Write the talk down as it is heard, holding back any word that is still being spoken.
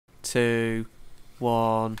2,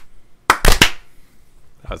 1.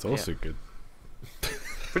 That's also good.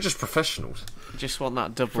 We're just professionals. Just want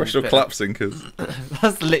that double. Professional clap sinkers.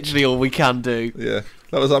 That's literally all we can do. Yeah,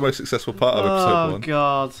 that was our most successful part of episode 1. Oh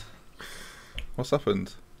God. What's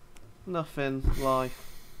happened? Nothing. Life.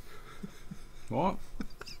 What?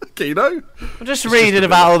 Keno? I'm just reading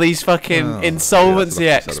about all these fucking insolvency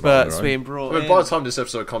yeah, that's what I said about experts it, right? being brought in. By the time this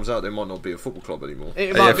episode comes out, there might not be a football club anymore.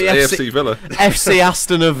 It might be AFC Villa. FC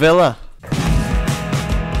Aston Villa.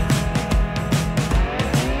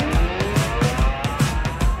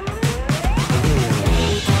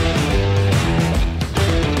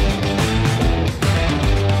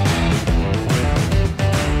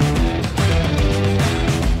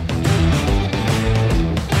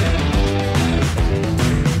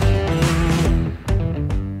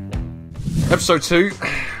 Episode 2,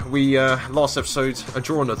 we last episode, a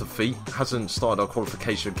draw and a defeat. Hasn't started our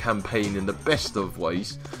qualification campaign in the best of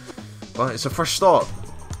ways, but it's a fresh start.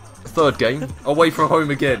 Third game, away from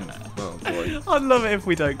home again. Oh boy. I'd love it if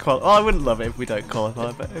we don't qualify. I wouldn't love it if we don't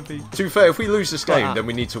qualify, but it'd be. To be fair, if we lose this game, then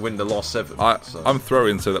we need to win the last 7. I'm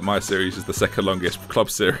throwing so that my series is the second longest club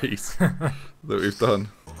series that we've done.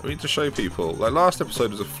 We need to show people. Like, last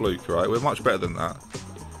episode was a fluke, right? We're much better than that.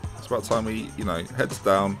 It's about time we, heads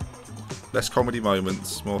down, less comedy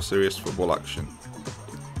moments, more serious football action.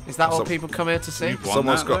 Is that what people come here to see?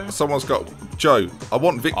 Someone's got. Joe, I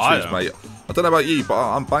want victories, mate. I don't know about you, but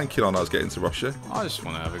I'm banking on us getting to Russia. I just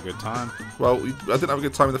want to have a good time. Well, I didn't have a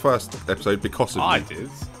good time in the first episode because of you. I did.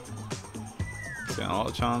 Getting a lot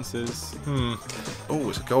of chances. Oh,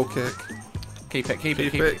 it's a goal kick. Keep it. Keep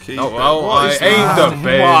it. Oh, well, I aimed at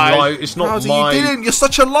Ben. Like, it's not my... You didn't. You're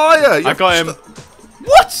such a liar. I got him.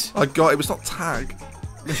 What? I got it. Was not tag.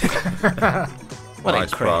 What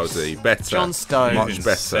nice, Proudie. Better. John Stone. Much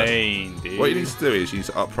better. Insane, dude. What you need to do is you need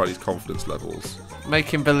to up Proudie's confidence levels. Make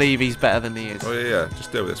him believe he's better than he is. Oh yeah.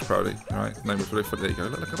 Just deal with this, Proudie. All right. Name it really funny. There you go.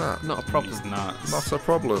 Look at that. Not a problem. He's nuts. Not a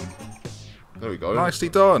problem. There we go. Nicely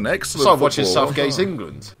done. Excellent. It's like watching football. Southgate's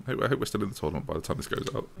England. I hope we're still in the tournament by the time this goes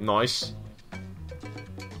out. Nice.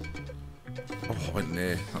 Oh, I went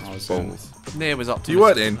near. I was That's in. bold. Near was optimistic. You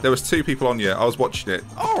weren't in. There was 2 people on you. I was watching it.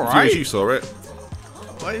 All Viewers, right. you saw it.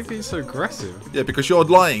 Why are you being so aggressive? Yeah, because you're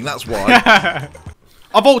lying. That's why.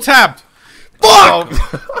 I've alt-tabbed!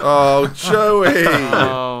 Oh, Joey.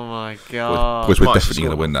 Oh my God. We're Nice definitely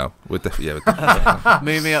going to score. win now. We're definitely.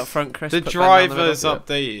 Move me up front, Chris. The put Ben down the driver's middle.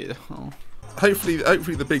 updated. Oh. Hopefully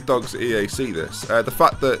the big dogs at EA see this. The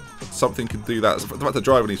fact that something can do that, the fact the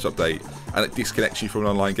driver needs to update and it disconnects you from an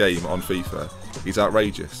online game on FIFA is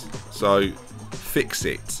outrageous. So fix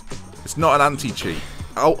it. It's not an anti-cheat.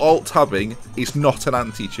 Alt-tabbing is not an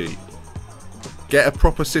anti-cheat. Get a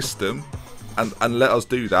proper system and let us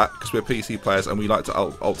do that because we're PC players and we like to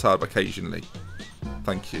alt-tab occasionally.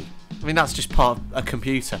 Thank you. I mean, that's just part of a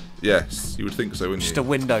computer. Yes, you would think so, wouldn't Just you? a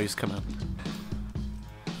Windows command.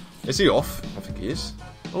 Is he off? I think he is.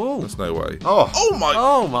 Oh. There's no way.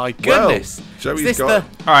 Oh, My goodness. Well, Joey's Is this got.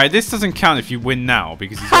 Alright, this doesn't count if you win now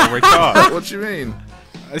because he's got a red card. What do you mean?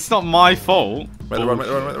 It's not my fault. Make the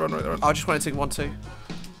run. I just wanted to 1-2.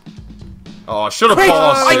 I should have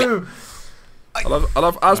passed it. I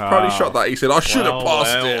love as Proudie shot that, he said, I should have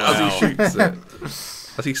passed it as he shoots it.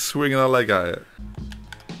 As he's swinging a leg at it.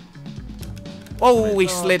 Oh, he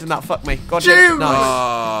slid and that fucked me. God, Shoot! nice.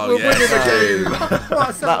 Oh,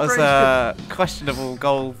 yes. That was a questionable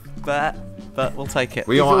goal there, but we'll take it.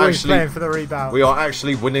 We He's are always actually playing for the rebound. we are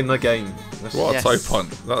actually winning the game. What a Yes. toe punt.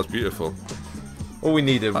 That was beautiful. All we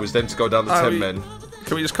needed was them to go down to 10 men.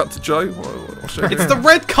 Can we just cut to Joe? I'll show you. It's the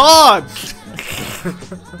red card!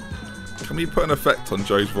 Can we put an effect on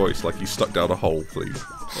Joe's voice like he's stuck down a hole, please?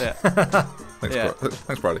 Yeah. Thanks, Yeah.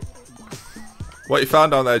 Thanks, Proudie. What you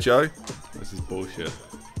found down there, Joe? This is bullshit.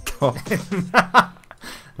 Well, It's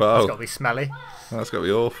got to be smelly. that's got to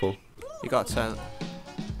be awful. You got to turn.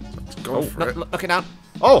 Go for it. Look it down.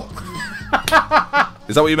 Oh!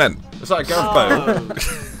 Is that what you meant? Is that a Gareth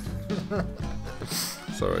Bale?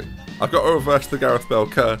 Sorry. I've got to reverse the Gareth Bale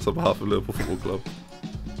curse on behalf of Liverpool Football Club.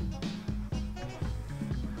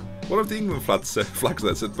 One of the England flags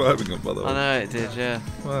there said Birmingham, by the way. I know it did, yeah.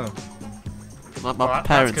 Wow. My Well, that's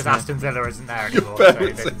parents. because know. Aston Villa isn't there Your anymore. so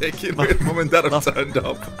parents they- are thinking Mum and Dad have turned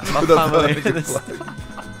up my with a family Birmingham is- flag.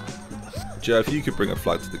 Joe, if you could bring a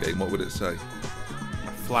flag to the game, what would it say?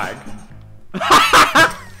 Flag.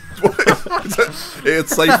 It'd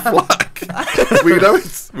say flag.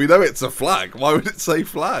 we know it's a flag. Why would it say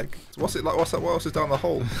flag? What's it like? What else is down the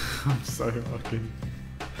hole? I'm so lucky.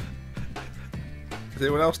 Is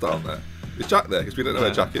anyone else down there? Is Jack there? Because we don't know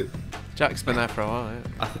where Jack is. Jack's been there for a while.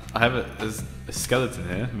 Yeah. I have there's a skeleton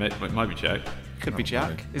here. It might be Jack. Could be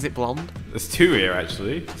Jack. Is it blonde? There's two here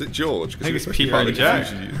actually. Is it George? I think it's Because Peter and Jack.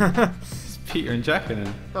 Jack. It's Peter and Jack in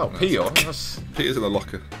it. Oh, Peter. That's... Peter's in the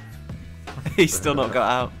locker. He's still not got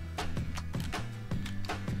out.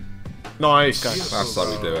 Nice. That's how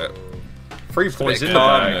we do it. 3 points in the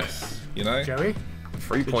Calmness, bag. you know? Joey?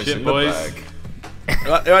 3 points shit, in boys. the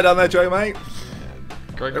bag. Right down there, Joe, mate.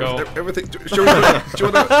 Great goal. Everything. Do you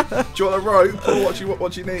want a rope or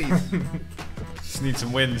what do you need? Just need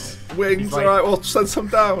some wins. Wings, like- alright, well send some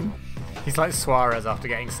down. He's like Suarez after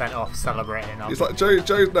getting sent off, celebrating. He's like Joe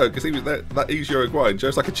no, because he was there, that he's Uruguayan.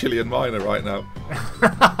 Joe's like a Chilean miner right now.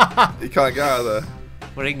 He can't get out of there.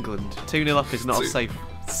 We're England. 2-0 up is not a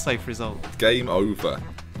safe result. Game over.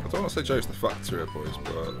 I don't want to say Joe's the factor here, boys,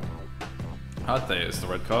 but I'd say it's the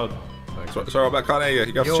red card. sorry, I can't hear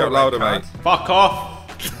you. You have to Your shout red louder, card. mate. Fuck off!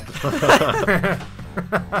 I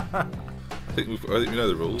think we know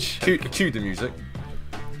the rules. Cue the music.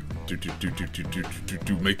 Do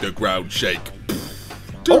make the ground shake.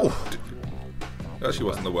 Oh! It actually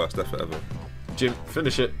wasn't the worst effort ever. Jim,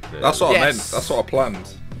 finish it. That's what I Yes. meant. That's what I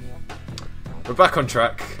planned. We're back on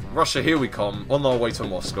track. Russia, here we come. On our way to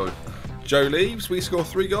Moscow. Joe leaves. We score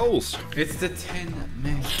 3 goals. It's the 10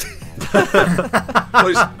 minutes.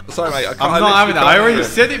 Boys, sorry, mate. I'm not having that. I already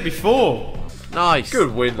said it before. Nice.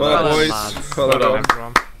 Good win. Well, Well boys. done, lads. Well Well done. done.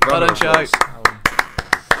 Everyone. Well done, Joe.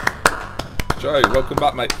 Joe, welcome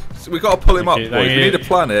back, mate. So we've got to pull him up, Thank you, boys. thank We you. need a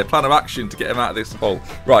plan here, plan of action to get him out of this hole.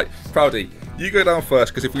 Right, Proudie, you go down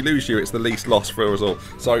first, because if we lose you, it's the least loss for us all.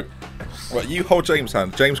 So, right, you hold James'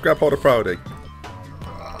 hand. James, grab hold of Proudie.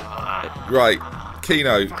 Right,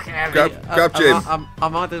 Keno, grab Jim.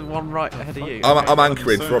 Am I the one right ahead of you? I'm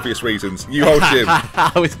anchoring for obvious reasons. You hold Jim.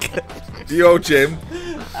 I was good. You hold Jim.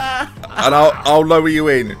 And I'll lower you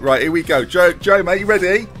in. Right, here we go. Joe, mate, you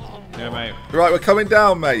ready? Yeah, mate. Right, we're coming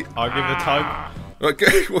down, mate. I'll give it a tug. Right,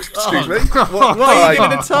 excuse me. Why are you Right.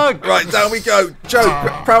 giving a tug? Right, down we go.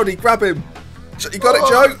 Joe, Proudie, grab him. You got it,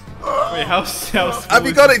 Joe? Wait, how Have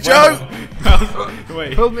you got it, Joe?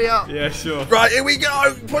 Wait. Pull me up. Yeah, sure. Right, here we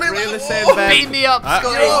go. Put him Reel up. us in, Oh, Ben. Beat me up,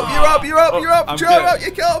 Scotty. You're up. I'm Joe, good. out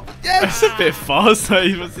you come. Yes. That's a bit fast.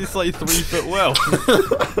 It's like 3 foot well.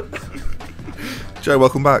 Joe,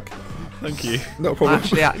 welcome back. Thank you. No I problem.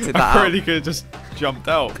 actually acted that I out. really could have just jumped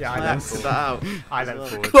out. Yeah, I I acted that out. went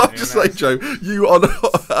forward. I'm just saying, Joe, you on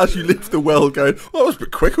as you lift the well going, oh, that was a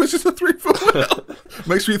bit quick, was just a 3 foot well?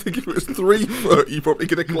 Makes me think if it was 3 foot, you probably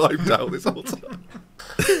could have climbed down this whole time.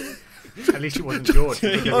 At least it wasn't George.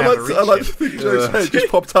 You could I never like reach to it. think Joe's head just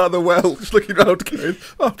popped out of the well, just looking around going,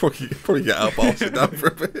 oh, I'll probably get up, I'll sit down for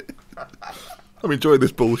a bit. I'm enjoying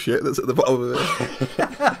this bullshit that's at the bottom of it.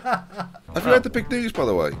 Have you heard the big news, by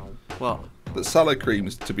the way? What? That salad cream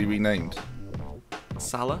is to be renamed.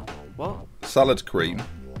 Salad? What? Salad cream.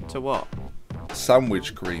 To what?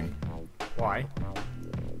 Sandwich cream. Why?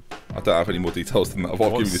 I don't have any more details than that. I've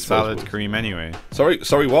given you What's this salad first. cream anyway? Sorry,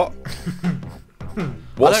 what?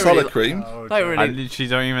 What I don't salad really- cream? Oh, Not I really, literally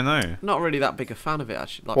don't even know. not really that big a fan of it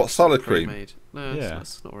actually. Like What, salad cream? pre-made. No, Yeah.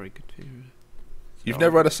 it's not very good for you. You've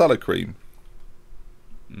never had a salad cream?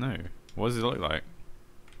 No. What does it look like?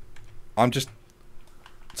 I'm just...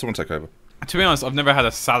 Someone take over. To be honest, I've never had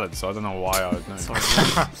a salad, so I don't know why I would know. Sorry.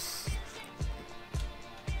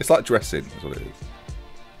 It's like dressing, is what it is.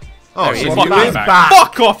 Oh, There he so is. you Fuck, win. you back.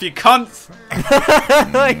 Fuck off, you cunt!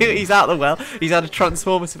 He's out the well. He's had a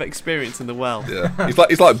transformative experience in the well. Yeah. He's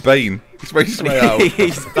like Bane. He's ready to way out.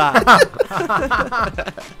 He's back.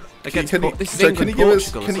 Against Can you, this is Joe, England, can you give us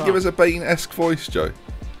Portugal can as you well. give us a Bane-esque voice, Joe?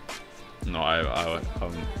 No,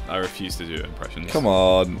 I refuse to do impressions. Come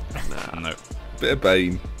on. No. Bit of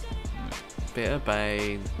Bane. Bit of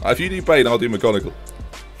Bane. If you do Bane, I'll do McGonagall.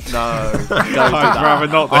 No, don't do I'd that. rather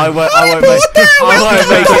not. I won't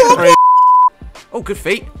make it free. Oh, good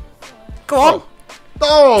feet. Go on.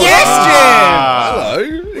 Oh, Yes, Hello.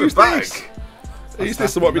 Who's back. this? Who's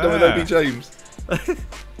this and what we done with there. OB James? Jim.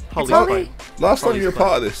 Holly Holly. Spray. Last time you were Probably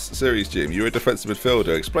part of this series, Jim, you were a defensive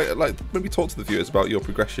midfielder. Explain, like, maybe talk to the viewers about your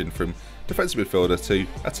progression from defensive midfielder to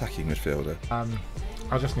attacking midfielder.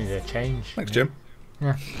 I just need a change. Thanks, Jim.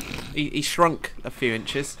 Yeah. He shrunk a few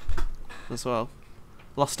inches as well.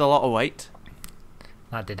 Lost a lot of weight.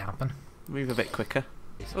 That did happen. Move a bit quicker.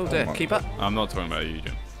 Oh dear, keeper. I'm not talking about you,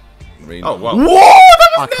 Jim. I mean, Oh, wow.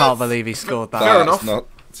 I can't believe he scored that. Fair enough. Not,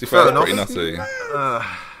 to be Fair fair, that's enough. pretty nutty.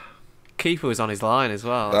 Keeper was on his line as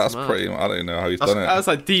well. That's mad. pretty. I don't know how he's done it. That was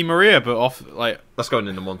like Di Maria, but off like. That's going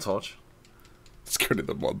in the montage. It's good in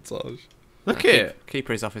the montage. Look at it.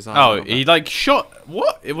 Keeper is off his line. Oh, a little he bit. like shot.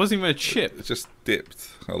 What? It wasn't even a chip. It's just dipped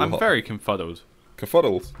a lot. I'm very confuddled.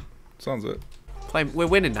 Confuddled. Sounds it. We're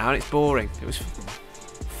winning now and it's boring. It was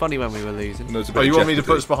funny when we were losing. And there was a bit Oh, you of want me to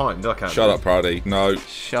jeopardy. put us behind? Okay. Shut up, Proudie. No.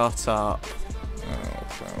 Shut up. Oh,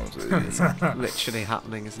 Proudie. Literally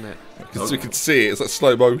happening, isn't it? Because you can see it. It's like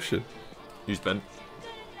slow motion. Who's Ben?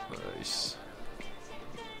 Nice.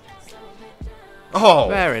 Oh!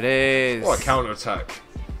 There it is. What a counter attack.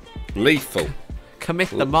 Lethal. Commit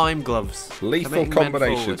the mime gloves. Lethal Committing men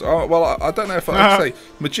combinations. forward. Oh, well, I don't know if I would say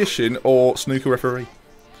magician or snooker referee.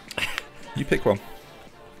 You pick one.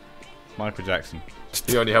 Michael Jackson.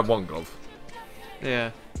 He only had one glove.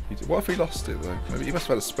 Yeah. What if he lost it, though? Maybe he must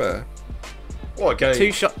have had a spare. What a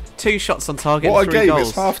game. Two shots on target. What a and 3 game. goals.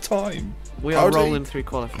 It's half time. We are Proudie. rolling through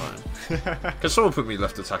qualifying. Can someone put me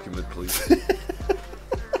left attacking mid, please?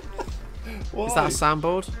 Why? Is that a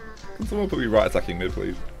soundboard? Can someone put me right attacking mid,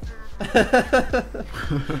 please?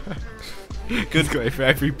 Good guy for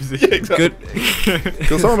every position. Exactly. Good.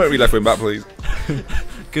 Can someone make me left wing back, please?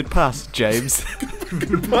 Good pass, James.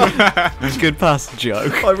 Good pass, Joe.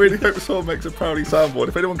 I really hope someone makes a Proudie soundboard.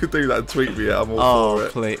 If anyone could do that and tweet me, I'm all Oh, for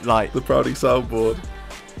it. please! Like, The Proudie soundboard.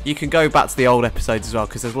 you can go back to the old episodes as well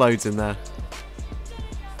because there's loads in there.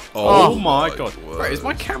 Oh my god. word. Right, is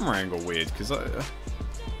my camera angle weird? Because I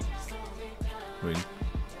mean,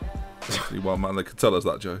 only one man that could tell us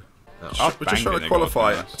that, Joe. No. We're just trying to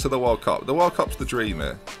qualify to the World Cup. The World Cup's the dream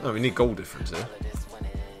here. No, we need goal difference here.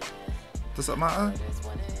 Does that matter?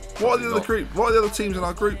 What are the other group? What are the other teams in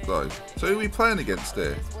our group though? So who are we playing against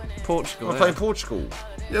here? Portugal. We're yeah. playing Portugal.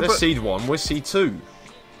 Yeah, They're but seed 1, we're seed 2.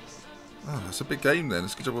 oh, it's a big game then.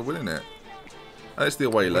 It's a good job we're winning it. And it's the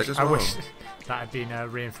away leg as I well. wish that had been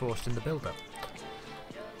reinforced in the build-up.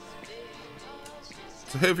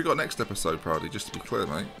 So who have we got next episode, Proudie? Just to be clear,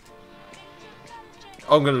 mate.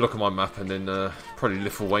 I'm going to look at my map and then probably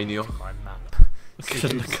Lithuania. My map.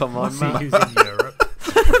 Come on, See man. who's in Europe.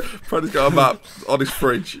 Proudie's got a map on his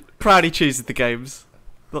fridge. Proudie chooses the games,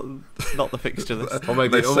 not the fixture list. Or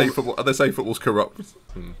maybe They say football's corrupt.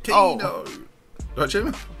 Oh. Keno. Right,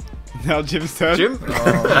 Jim? now Jim's turn. Jim?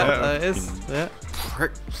 There it is. Yeah.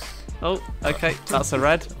 Oh, okay, that's a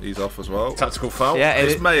red. He's off as well. Tactical foul. Yeah,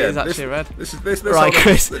 It's it Mayhem. is actually a red. This Right,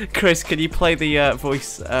 whole- Chris, can you play the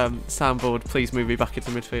voice soundboard? Please move me back into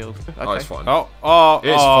midfield. Okay. Oh, it's fine. It's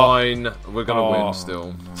It's fine. We're going to win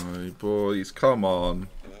still. My boys, come on.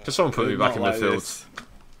 Can someone put me back in midfield?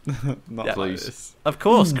 Not Yeah. Please. This. Of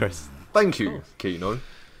course, Chris. Thank you, Keno.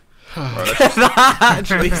 That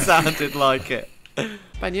actually sounded like it.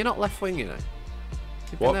 Ben, you're not left wing, you know.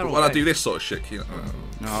 You've been What? there all When I day. do this sort of shit, Keno.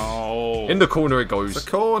 No. In the corner it The goes.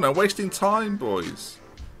 corner, wasting time, boys.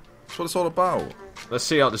 That's what it's all about. Let's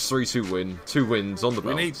see out this 3-2 win. 2 wins on the We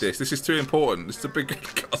belt. need this. This is too important. This is a big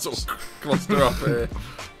sort of cluster up here.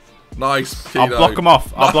 Nice, I'll Keno. block him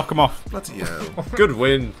off. I'll block him off. Bloody hell. Good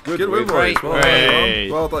win. Good Good win, win. boys. Great. Well done, Hey.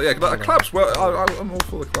 everyone. Well done. Yeah, that claps. Well, I'm all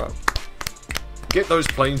for the clap. Get those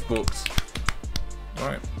planes booked.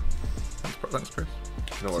 Right. Thanks, Chris.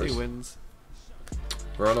 No 2 worries. wins.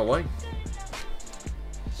 We're on our way.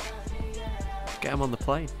 Get him on the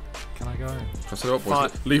plane. Can I go? Press it up, boys. Fine.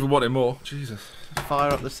 Leave them wanting more. Jesus.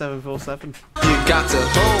 Fire up the 747. You got to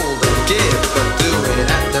hold and give